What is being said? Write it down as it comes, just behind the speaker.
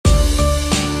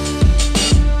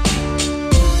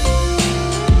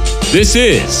This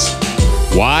is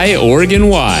Why Oregon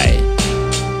Why.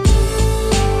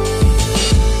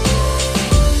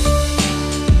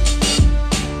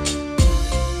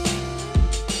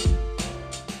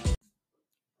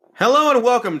 Hello and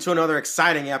welcome to another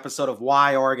exciting episode of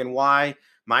Why Oregon Why.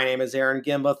 My name is Aaron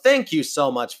Gimba. Thank you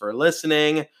so much for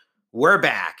listening. We're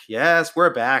back. Yes,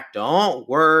 we're back. Don't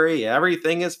worry.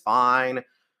 Everything is fine.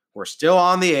 We're still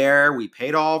on the air. We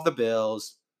paid all of the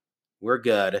bills. We're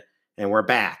good. And we're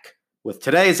back with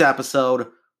today's episode,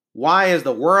 Why is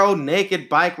the World Naked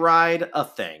Bike Ride a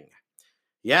Thing?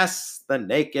 Yes, the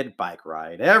Naked Bike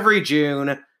Ride. Every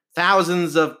June,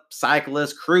 thousands of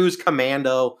cyclists cruise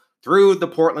commando through the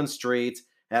Portland streets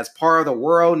as part of the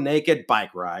World Naked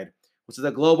Bike Ride, which is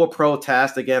a global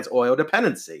protest against oil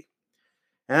dependency.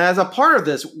 And as a part of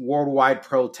this worldwide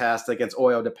protest against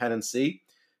oil dependency,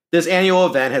 this annual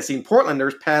event has seen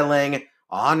Portlanders pedaling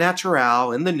au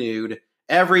naturel in the nude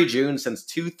every June since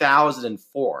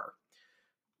 2004.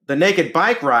 The Naked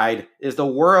Bike Ride is the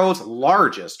world's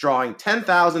largest, drawing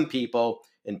 10,000 people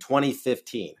in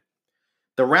 2015.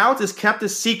 The route is kept a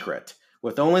secret,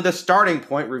 with only the starting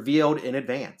point revealed in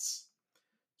advance.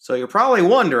 So you're probably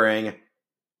wondering,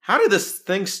 how did this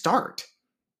thing start?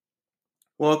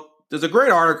 Well, there's a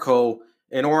great article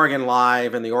in Oregon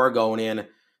Live and the Oregonian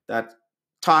that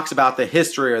talks about the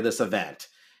history of this event.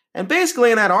 And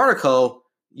basically in that article,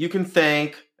 you can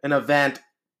thank an event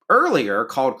earlier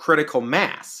called Critical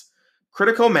Mass.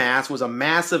 Critical Mass was a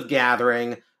massive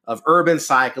gathering of urban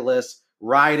cyclists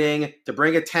riding to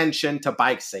bring attention to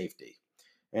bike safety.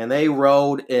 And they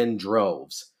rode in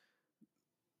droves.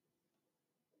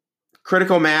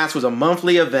 Critical Mass was a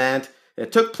monthly event.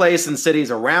 It took place in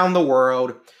cities around the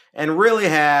world and really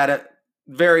had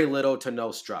very little to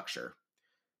no structure.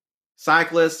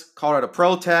 Cyclists called it a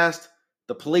protest.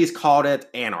 The police called it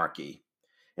anarchy.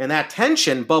 And that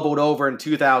tension bubbled over in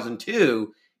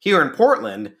 2002 here in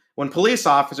Portland when police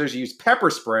officers used pepper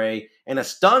spray and a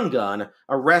stun gun,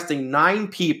 arresting 9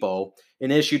 people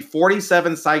and issued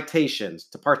 47 citations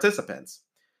to participants.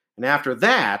 And after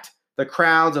that, the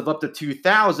crowds of up to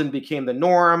 2,000 became the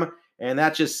norm, and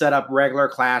that just set up regular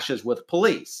clashes with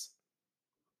police.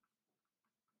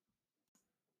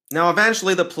 Now,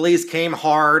 eventually, the police came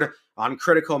hard on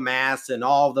Critical Mass in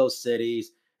all of those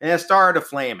cities, and it started to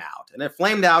flame out. And it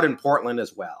flamed out in Portland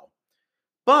as well.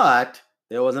 But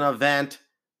there was an event,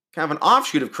 kind of an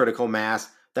offshoot of Critical Mass,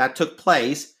 that took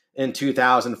place in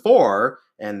 2004,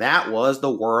 and that was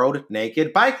the World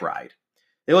Naked Bike Ride.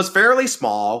 It was fairly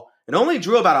small and only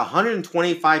drew about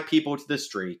 125 people to the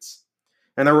streets.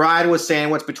 And the ride was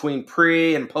sandwiched between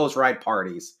pre- and post-ride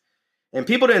parties. And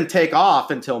people didn't take off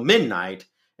until midnight,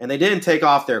 and they didn't take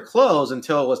off their clothes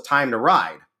until it was time to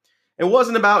ride. It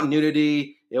wasn't about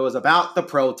nudity, it was about the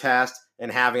protest and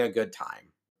having a good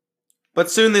time. But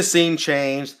soon the scene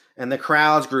changed, and the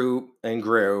crowds grew and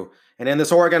grew. And in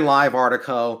this Oregon Live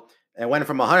article, it went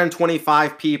from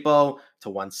 125 people to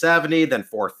 170, then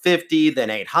 450, then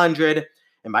 800.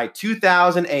 And by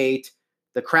 2008,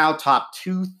 the crowd topped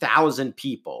 2,000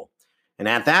 people. And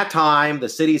at that time, the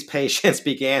city's patience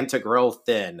began to grow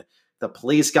thin. The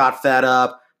police got fed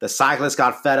up. The cyclists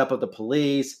got fed up with the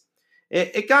police.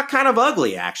 It got kind of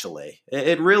ugly, actually.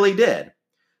 It really did.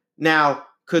 Now,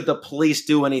 could the police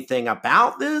do anything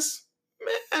about this?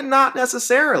 Not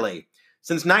necessarily.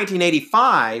 Since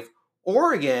 1985,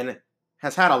 Oregon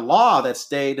has had a law that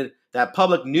stated that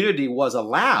public nudity was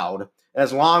allowed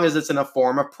as long as it's in a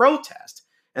form of protest.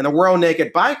 And the World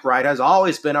Naked Bike Ride has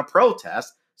always been a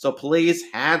protest, so police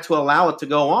had to allow it to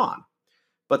go on.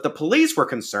 But the police were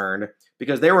concerned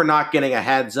because they were not getting a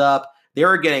heads up, they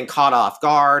were getting caught off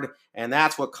guard, and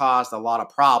that's what caused a lot of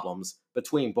problems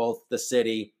between both the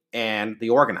city and the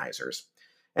organizers.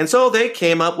 And so they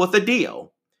came up with a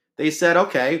deal. They said,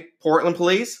 okay, Portland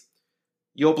police,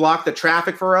 you'll block the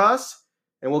traffic for us,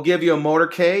 and we'll give you a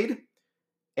motorcade.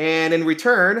 And in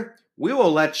return, we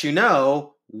will let you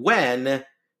know when the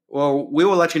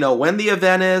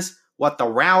event is, what the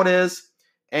route is,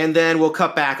 and then we'll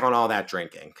cut back on all that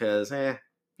drinking. Because,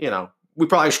 we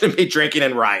probably shouldn't be drinking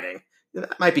and riding.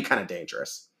 That might be kind of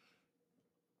dangerous.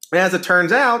 And as it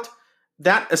turns out,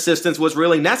 that assistance was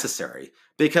really necessary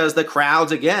because the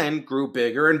crowds, again, grew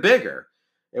bigger and bigger.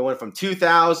 It went from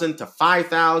 2,000 to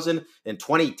 5,000. In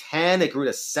 2010, it grew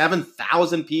to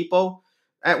 7,000 people.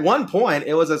 At one point,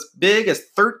 it was as big as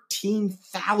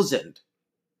 13,000.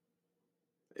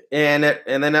 And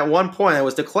then at one point, it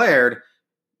was declared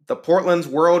the Portland's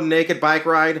World Naked Bike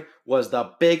Ride was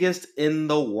the biggest in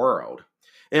the world.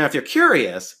 And if you're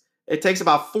curious, it takes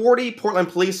about 40 Portland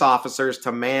police officers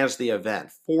to manage the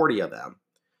event, 40 of them.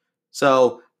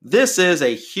 So this is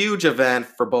a huge event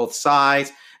for both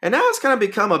sides. And now it's kind of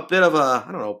become a bit of a,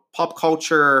 I don't know, pop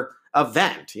culture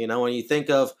event. When you think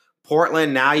of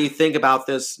Portland, now you think about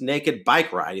this naked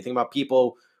bike ride. You think about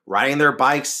people riding their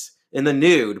bikes in the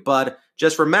nude. But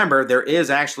just remember, there is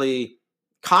actually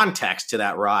context to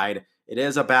that ride. It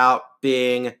is about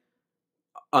being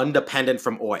independent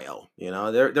from oil.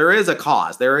 There is a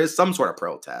cause. There is some sort of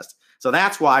protest. So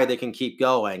that's why they can keep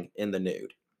going in the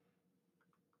nude.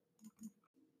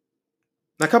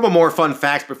 A couple more fun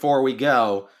facts before we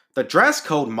go. The dress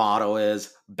code motto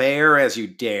is "Bare as you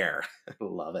dare."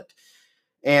 Love it.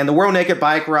 And the World Naked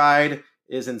Bike Ride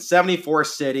is in 74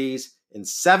 cities in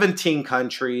 17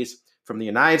 countries, from the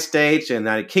United States and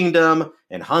United Kingdom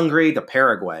and Hungary to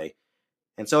Paraguay.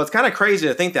 And so it's kind of crazy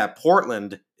to think that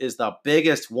Portland is the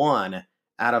biggest one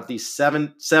out of these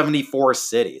 74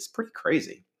 cities. Pretty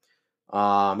crazy.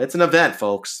 It's an event,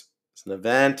 folks. It's an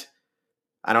event.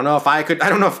 I don't know if I could. I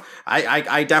don't know if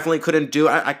I definitely couldn't do.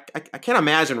 I can't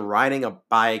imagine riding a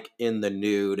bike in the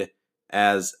nude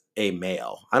as a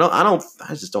male. I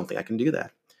just don't think I can do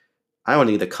that. I would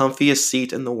need the comfiest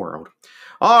seat in the world.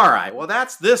 All right. Well,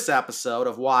 that's this episode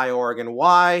of Why Oregon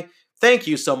Why. Thank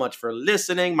you so much for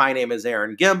listening. My name is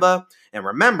Aaron Gimba, and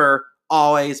remember,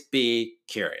 always be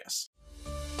curious.